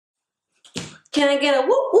Can I get a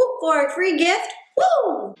whoop whoop for a free gift?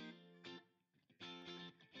 Woo!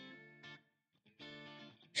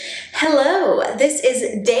 Hello, this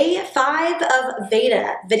is day 5 of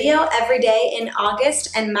Veda, Video Every Day in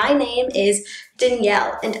August, and my name is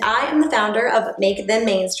Danielle, and I am the founder of Make Them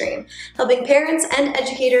Mainstream, helping parents and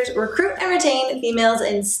educators recruit and retain females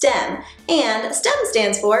in STEM, and STEM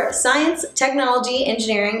stands for Science, Technology,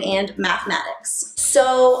 Engineering, and Mathematics.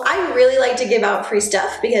 So I really like to give out free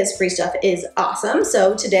stuff because free stuff is awesome,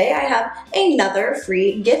 so today I have another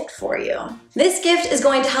free gift for you. This gift is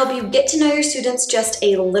going to help you get to know your students just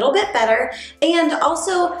a little bit better and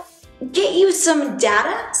also get you some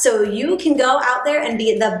data so you can go out there and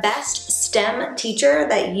be the best STEM teacher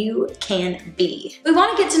that you can be. We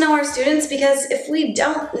want to get to know our students because if we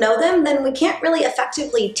don't know them, then we can't really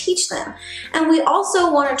effectively teach them. And we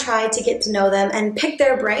also want to try to get to know them and pick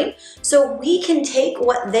their brain so we can take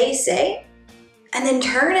what they say and then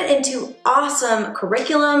turn it into awesome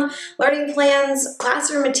curriculum, learning plans,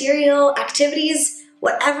 classroom material, activities,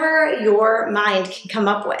 whatever your mind can come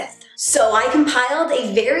up with. So I compiled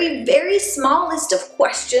a very small list of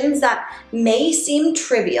questions that may seem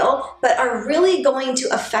trivial, but are really going to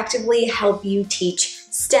effectively help you teach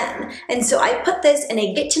STEM. And so I put this in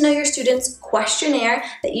a Get to Know Your Students questionnaire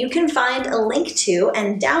that you can find a link to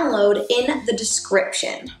and download in the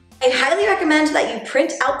description. I highly recommend that you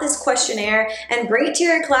print out this questionnaire and bring it to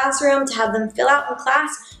your classroom to have them fill out in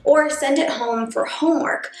class or send it home for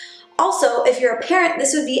homework. Also, if you're a parent,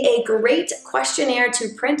 this would be a great questionnaire to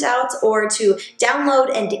print out or to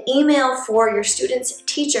download and email for your student's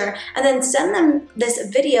teacher, and then send them this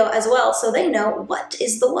video as well so they know what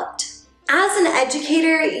is the what. As an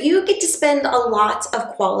educator, you get to spend a lot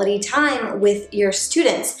of quality time with your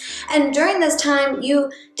students, and during this time,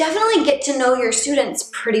 you definitely get to know your students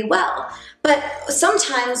pretty well. But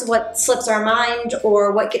sometimes what slips our mind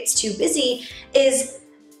or what gets too busy is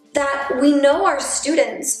that we know our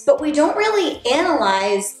students, but we don't really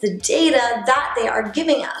analyze the data that they are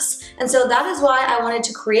giving us. And so that is why I wanted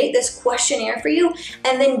to create this questionnaire for you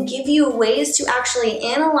and then give you ways to actually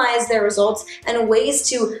analyze their results and ways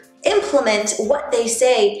to implement what they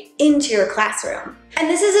say into your classroom. And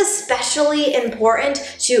this is especially important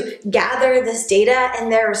to gather this data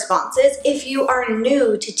and their responses if you are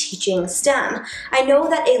new to teaching STEM. I know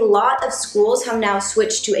that a lot of schools have now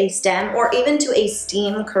switched to a STEM or even to a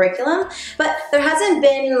STEAM curriculum, but there hasn't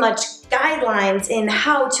been much guidelines in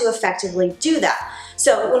how to effectively do that.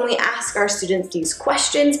 So when we ask our students these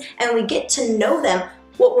questions and we get to know them,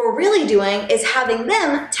 what we're really doing is having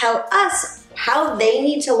them tell us how they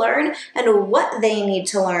need to learn and what they need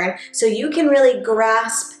to learn so you can really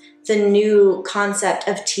grasp the new concept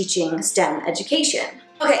of teaching STEM education.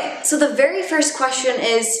 Okay, so the very first question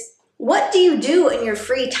is, what do you do in your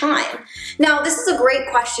free time? Now, this is a great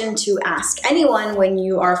question to ask anyone when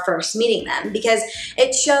you are first meeting them because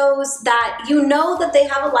it shows that you know that they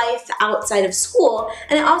have a life outside of school,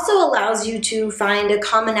 and it also allows you to find a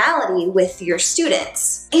commonality with your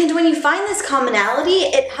students. And when you find this commonality,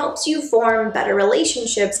 it helps you form better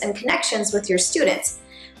relationships and connections with your students.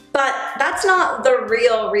 But that's not the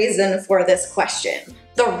real reason for this question.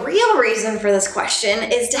 The real reason for this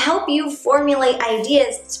question is to help you formulate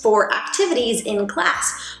ideas for activities in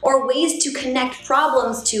class or ways to connect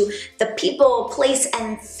problems to the people, place,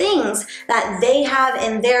 and things that they have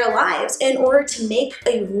in their lives in order to make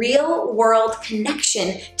a real-world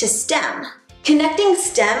connection to STEM. Connecting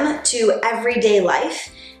STEM to everyday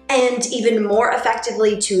life and even more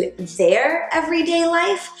effectively to their everyday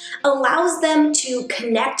life allows them to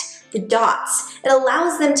connect the dots. It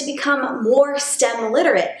allows them to become more STEM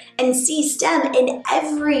literate and see STEM in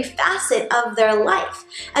every facet of their life.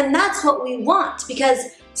 And that's what we want because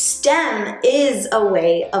STEM is a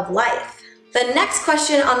way of life. The next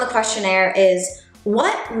question on the questionnaire is,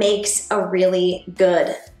 what makes a really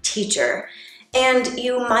good teacher? And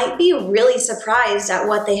you might be really surprised at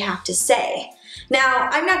what they have to say. Now,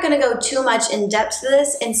 I'm not going to go too much in depth to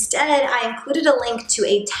this. Instead, I included a link to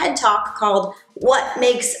a TED Talk called What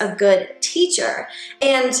Makes a Good Teacher?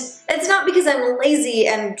 And it's not because I'm lazy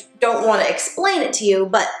and don't want to explain it to you,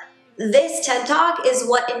 but this TED Talk is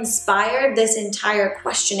what inspired this entire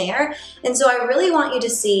questionnaire. And so I really want you to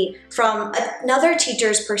see from another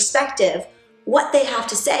teacher's perspective what they have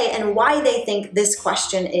to say and why they think this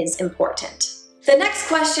question is important. The next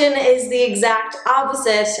question is the exact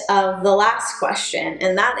opposite of the last question,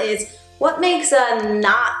 and that is, what makes a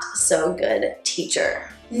not so good teacher?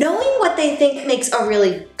 Knowing what they think makes a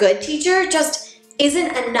really good teacher just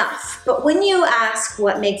isn't enough, but when you ask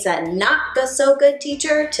what makes a not so good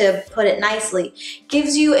teacher, to put it nicely,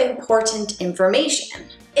 gives you important information.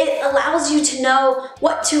 It allows you to know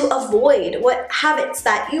what to avoid, what habits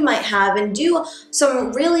that you might have, and do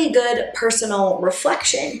some really good personal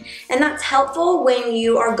reflection. And that's helpful when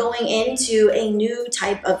you are going into a new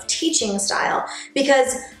type of teaching style,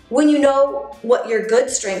 because when you know what your good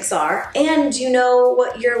strengths are and you know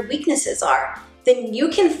what your weaknesses are, then you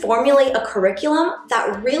can formulate a curriculum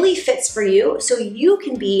that really fits for you so you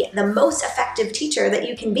can be the most effective teacher that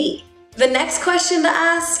you can be. The next question to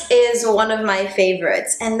ask is one of my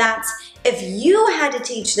favorites, and that's, if you had to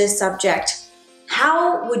teach this subject,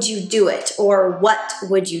 how would you do it, or what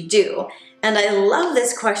would you do? And I love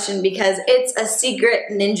this question because it's a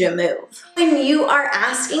secret ninja move. When you are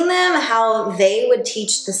asking them how they would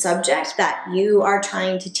teach the subject that you are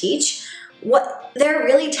trying to teach, what they're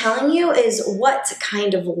really telling you is what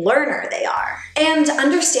kind of learner they are. And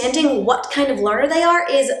understanding what kind of learner they are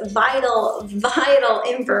is vital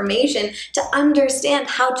information to understand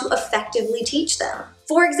how to effectively teach them.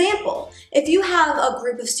 For example, if you have a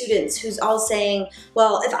group of students who's all saying,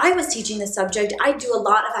 well, if I was teaching this subject, I'd do a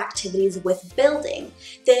lot of activities with building,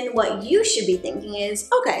 then what you should be thinking is,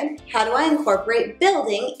 okay, how do I incorporate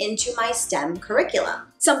building into my STEM curriculum?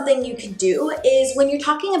 Something you could do is, when you're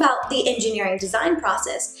talking about the engineering design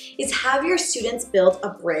process, is have your students build a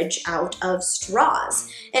bridge out of straws.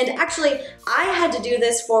 And actually, I had to do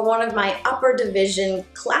this for one of my upper division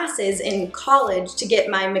classes in college to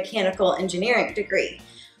get my mechanical engineering degree.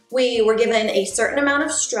 We were given a certain amount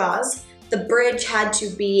of straws, the bridge had to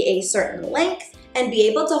be a certain length, and be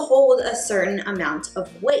able to hold a certain amount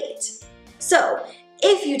of weight. So,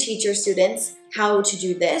 if you teach your students how to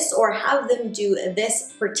do this, or have them do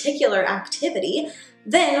this particular activity,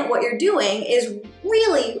 then what you're doing is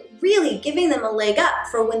really giving them a leg up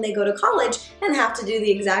for when they go to college and have to do the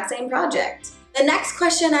exact same project. The next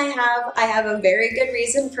question I have a very good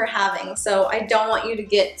reason for having, so I don't want you to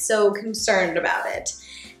get so concerned about it.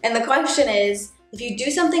 And the question is, if you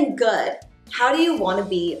do something good, how do you want to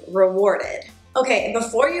be rewarded? Okay,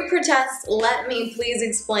 before you protest, let me please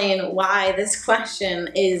explain why this question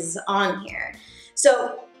is on here.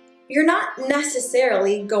 So, you're not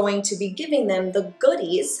necessarily going to be giving them the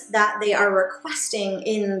goodies that they are requesting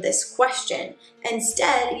in this question.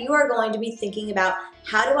 Instead, you are going to be thinking about,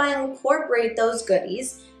 how do I incorporate those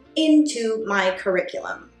goodies into my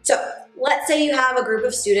curriculum? So, let's say you have a group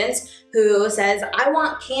of students who says, I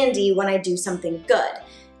want candy when I do something good.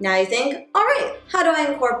 Now you think, all right, how do I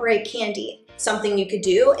incorporate candy? Something you could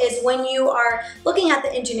do is, when you are looking at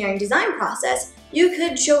the engineering design process, you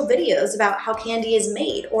could show videos about how candy is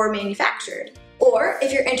made or manufactured. Or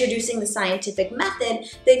if you're introducing the scientific method,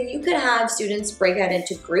 then you could have students break out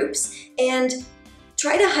into groups and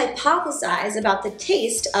try to hypothesize about the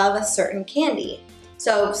taste of a certain candy.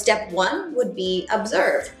 So step 1 would be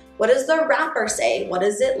observe. What does the wrapper say? What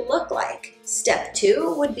does it look like? Step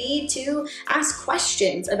 2 would be to ask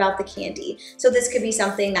questions about the candy. So this could be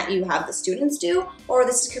something that you have the students do, or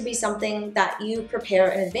this could be something that you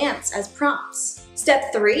prepare in advance as prompts.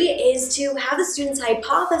 Step 3 is to have the students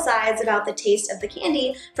hypothesize about the taste of the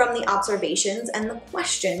candy from the observations and the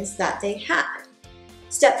questions that they had.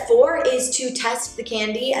 Step 4 is to test the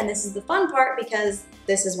candy, and this is the fun part because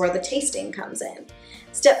this is where the tasting comes in.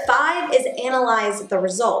 Step 5 is analyze the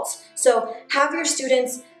results. So have your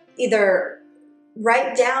students either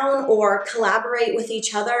write down or collaborate with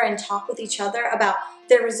each other and talk with each other about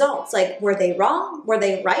their results. Like, were they wrong? Were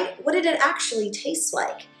they right? What did it actually taste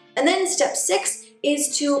like? And then step 6 is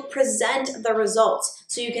to present the results.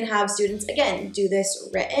 So you can have students, again, do this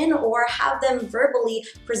written or have them verbally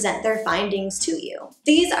present their findings to you.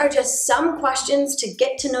 These are just some questions to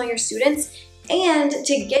get to know your students and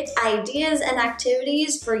to get ideas and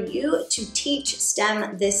activities for you to teach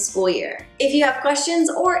STEM this school year. If you have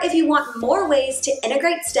questions, or if you want more ways to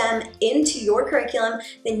integrate STEM into your curriculum,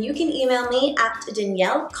 then you can email me at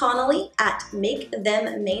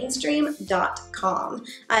danielleconnolly@makethemmainstream.com.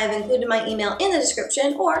 I have included my email in the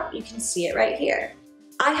description, or you can see it right here.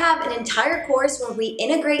 I have an entire course where we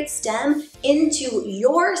integrate STEM into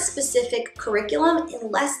your specific curriculum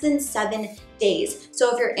in less than 7 days.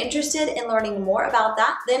 So if you're interested in learning more about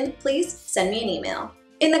that, then please send me an email.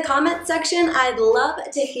 In the comment section, I'd love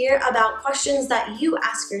to hear about questions that you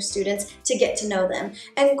ask your students to get to know them,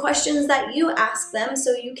 and questions that you ask them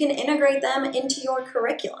so you can integrate them into your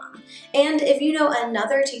curriculum. And if you know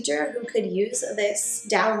another teacher who could use this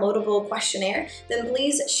downloadable questionnaire, then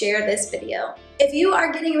please share this video. If you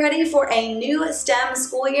are getting ready for a new STEM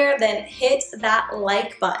school year, then hit that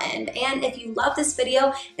like button. And if you love this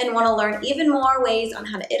video and want to learn even more ways on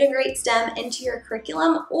how to integrate STEM into your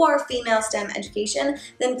curriculum or female STEM education,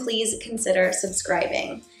 then please consider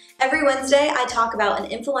subscribing. Every Wednesday, I talk about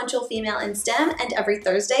an influential female in STEM, and every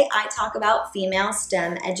Thursday, I talk about female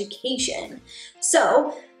STEM education.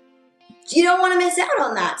 So you don't want to miss out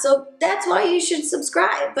on that. So that's why you should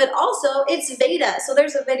subscribe. But also, it's Veda, so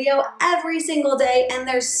there's a video every single day, and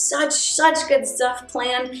there's such good stuff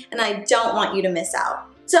planned, and I don't want you to miss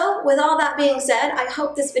out. So with all that being said, I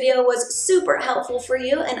hope this video was super helpful for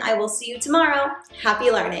you, and I will see you tomorrow.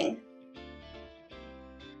 Happy learning!